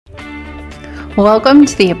Welcome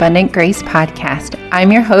to the Abundant Grace Podcast. I'm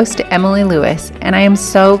your host, Emily Lewis, and I am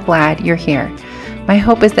so glad you're here. My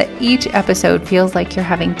hope is that each episode feels like you're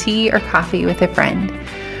having tea or coffee with a friend.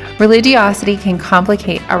 Religiosity can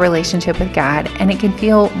complicate our relationship with God, and it can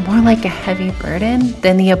feel more like a heavy burden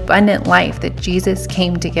than the abundant life that Jesus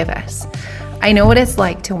came to give us. I know what it's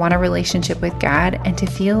like to want a relationship with God and to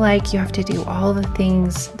feel like you have to do all the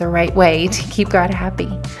things the right way to keep God happy.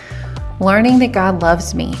 Learning that God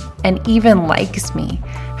loves me and even likes me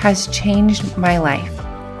has changed my life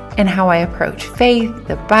and how I approach faith,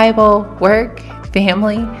 the Bible, work,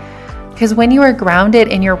 family. Because when you are grounded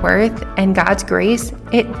in your worth and God's grace,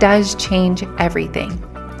 it does change everything.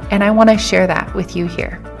 And I want to share that with you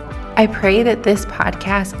here. I pray that this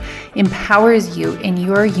podcast empowers you in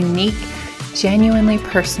your unique, genuinely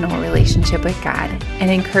personal relationship with God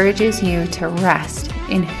and encourages you to rest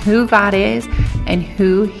in who God is and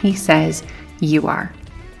who He says you are.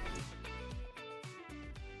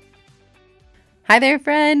 Hi there,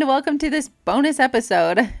 friend. Welcome to this bonus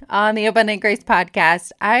episode on the Abundant Grace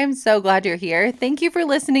Podcast. I am so glad you're here. Thank you for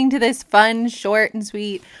listening to this fun, short, and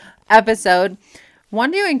sweet episode.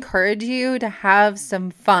 Want to encourage you to have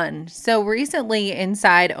some fun. So recently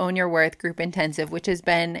inside Own Your Worth Group Intensive, which has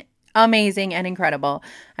been amazing and incredible,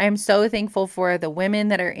 I am so thankful for the women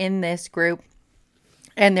that are in this group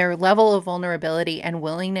and their level of vulnerability and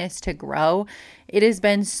willingness to grow. It has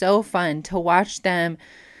been so fun to watch them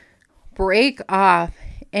break off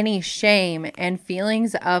any shame and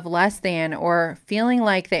feelings of less than or feeling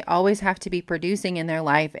like they always have to be producing in their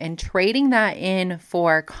life and trading that in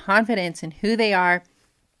for confidence in who they are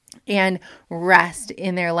and rest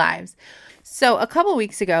in their lives. So a couple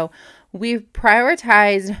weeks ago, we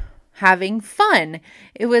prioritized having fun.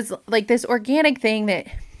 It was like this organic thing that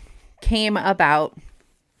came about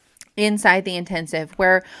inside the intensive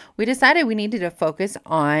where we decided we needed to focus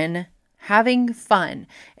on having fun.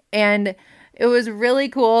 And it was really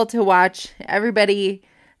cool to watch everybody,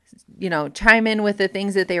 chime in with the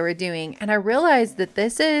things that they were doing. And I realized that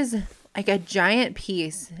this is like a giant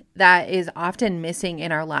piece that is often missing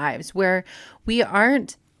in our lives where we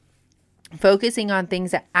aren't focusing on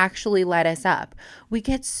things that actually light us up. We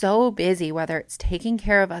get so busy, whether it's taking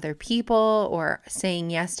care of other people or saying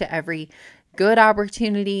yes to every good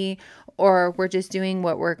opportunity, or we're just doing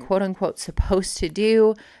what we're quote unquote supposed to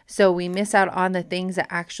do. So we miss out on the things that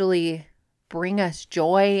actually bring us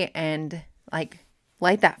joy and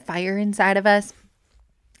light that fire inside of us.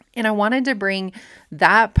 And I wanted to bring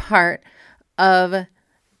that part of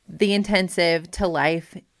the intensive to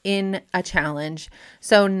life in a challenge.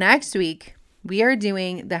 So next week, we are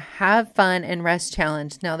doing the Have Fun and Rest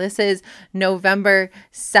Challenge. Now, this is November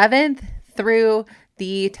 7th through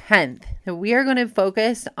the 10th. So we are going to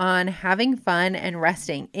focus on having fun and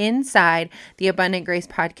resting inside the Abundant Grace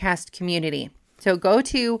Podcast community. So go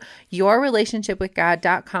to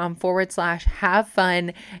yourrelationshipwithgod.com/have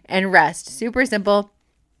fun and rest. Super simple.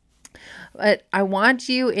 But I want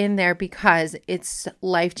you in there because it's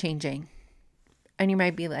life-changing. And you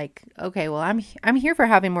might be like, okay, well, I'm here for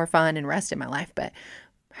having more fun and rest in my life, but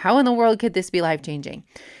how in the world could this be life-changing?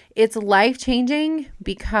 It's life-changing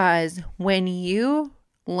because when you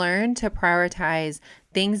learn to prioritize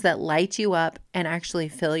things that light you up and actually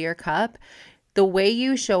fill your cup, the way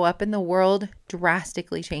you show up in the world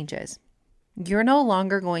drastically changes. You're no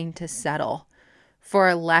longer going to settle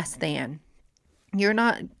for less than. You're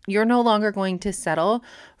no longer going to settle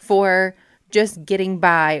for just getting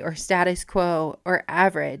by or status quo or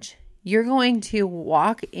average. You're going to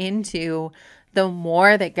walk into the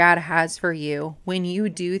more that God has for you when you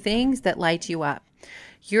do things that light you up.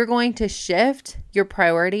 You're going to shift your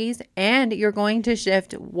priorities and you're going to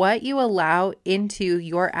shift what you allow into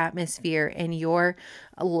your atmosphere and your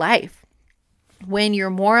life. When you're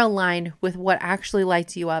more aligned with what actually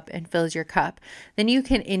lights you up and fills your cup, then you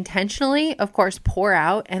can intentionally, of course, pour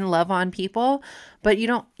out and love on people, but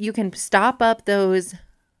you can stop up those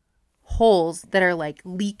holes that are like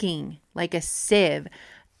leaking like a sieve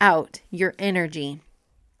out your energy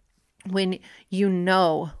when you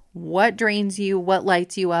know what drains you, what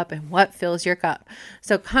lights you up, and what fills your cup.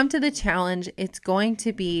 So come to the challenge. It's going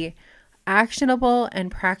to be actionable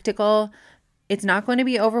and practical. It's not going to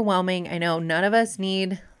be overwhelming. I know none of us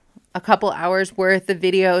need a couple hours worth of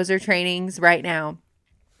videos or trainings right now.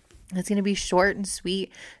 It's going to be short and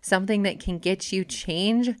sweet, something that can get you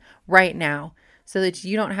change right now so that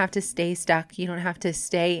you don't have to stay stuck. You don't have to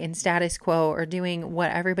stay in status quo or doing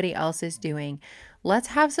what everybody else is doing. Let's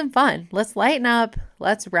have some fun. Let's lighten up.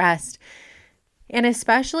 Let's rest. And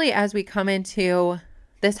especially as we come into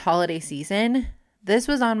this holiday season, this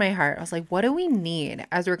was on my heart. I was like, what do we need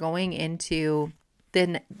as we're going into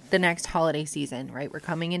the next holiday season, right? We're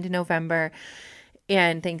coming into November,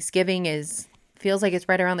 and Thanksgiving feels like it's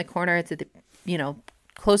right around the corner. It's at the,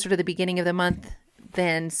 closer to the beginning of the month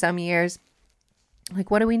than some years.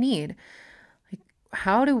 Like, what do we need? Like,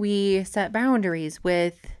 how do we set boundaries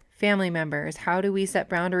with family members? How do we set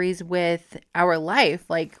boundaries with our life?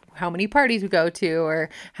 Like how many parties we go to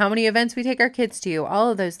or how many events we take our kids to,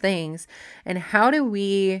 all of those things. And how do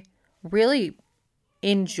we really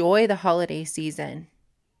enjoy the holiday season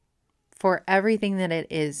for everything that it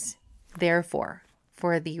is there for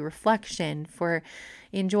the reflection, for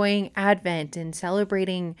enjoying Advent and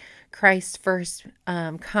celebrating Christ's first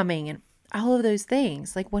coming and all of those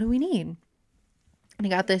things. Like, what do we need? And I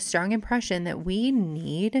got this strong impression that we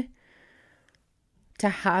need to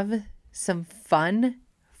have some fun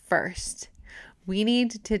first. We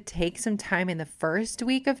need to take some time in the first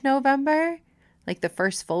week of November, like the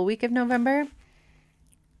first full week of November,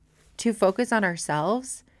 to focus on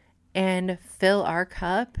ourselves and fill our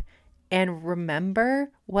cup and remember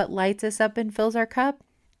what lights us up and fills our cup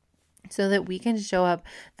so that we can show up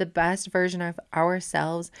the best version of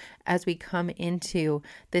ourselves as we come into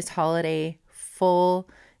this holiday full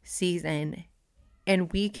season.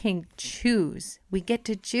 And we can choose. We get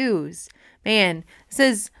to choose. Man,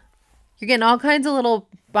 you're getting all kinds of little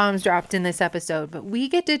bombs dropped in this episode, but we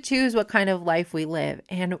get to choose what kind of life we live.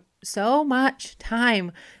 And so much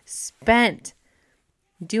time spent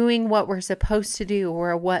doing what we're supposed to do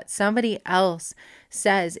or what somebody else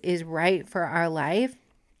says is right for our life.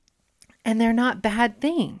 And they're not bad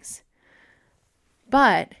things.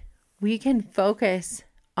 But we can focus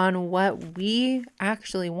on what we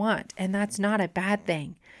actually want. And that's not a bad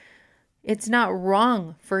thing. It's not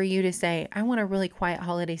wrong for you to say, I want a really quiet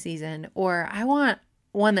holiday season, or I want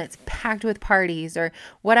one that's packed with parties or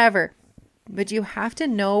whatever. But you have to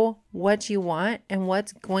know what you want and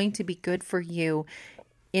what's going to be good for you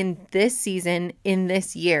in this season, in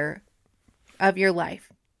this year of your life,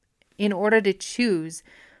 in order to choose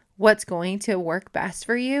what's going to work best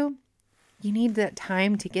for you. You need that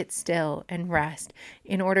time to get still and rest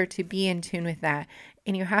in order to be in tune with that.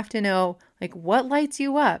 And you have to know like what lights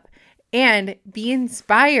you up and be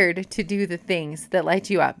inspired to do the things that light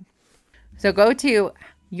you up. So go to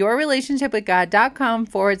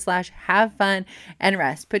yourrelationshipwithgod.com/have fun and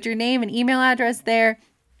rest. Put your name and email address there,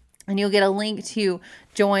 and you'll get a link to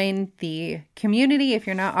join the community if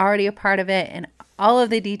you're not already a part of it. And all of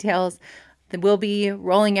the details that will be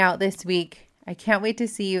rolling out this week. I can't wait to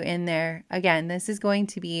see you in there. Again, this is going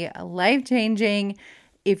to be life-changing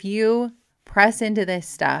if you press into this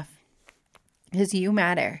stuff, because you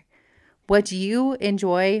matter. What you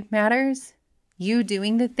enjoy matters. You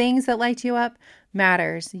doing the things that light you up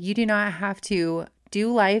matters. You do not have to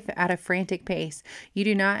do life at a frantic pace. You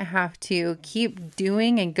do not have to keep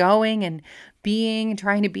doing and going and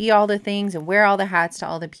trying to be all the things and wear all the hats to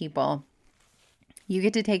all the people. You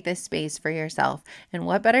get to take this space for yourself. And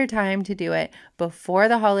what better time to do it before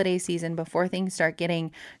the holiday season, before things start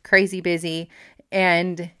getting crazy busy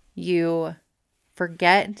and you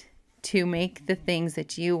forget to make the things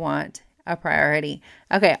that you want a priority.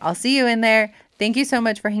 Okay, I'll see you in there. Thank you so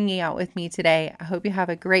much for hanging out with me today. I hope you have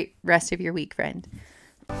a great rest of your week, friend.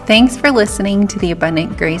 Thanks for listening to the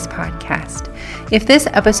Abundant Grace Podcast. If this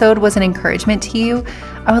episode was an encouragement to you,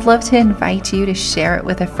 I would love to invite you to share it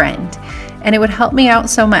with a friend. And it would help me out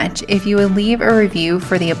so much if you would leave a review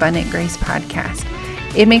for the Abundant Grace Podcast.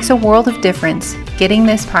 It makes a world of difference getting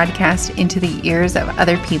this podcast into the ears of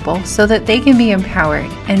other people so that they can be empowered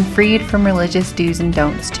and freed from religious do's and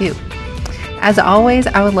don'ts too. As always,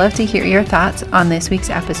 I would love to hear your thoughts on this week's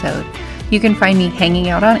episode. You can find me hanging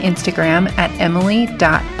out on Instagram at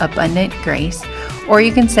emily.abundantgrace, or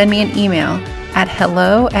you can send me an email at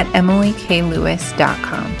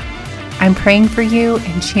hello@emilykLewis.com. I'm praying for you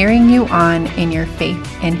and cheering you on in your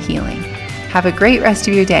faith and healing. Have a great rest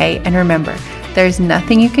of your day, and remember, there's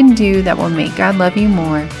nothing you can do that will make God love you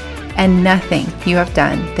more, and nothing you have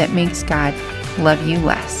done that makes God love you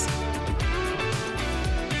less.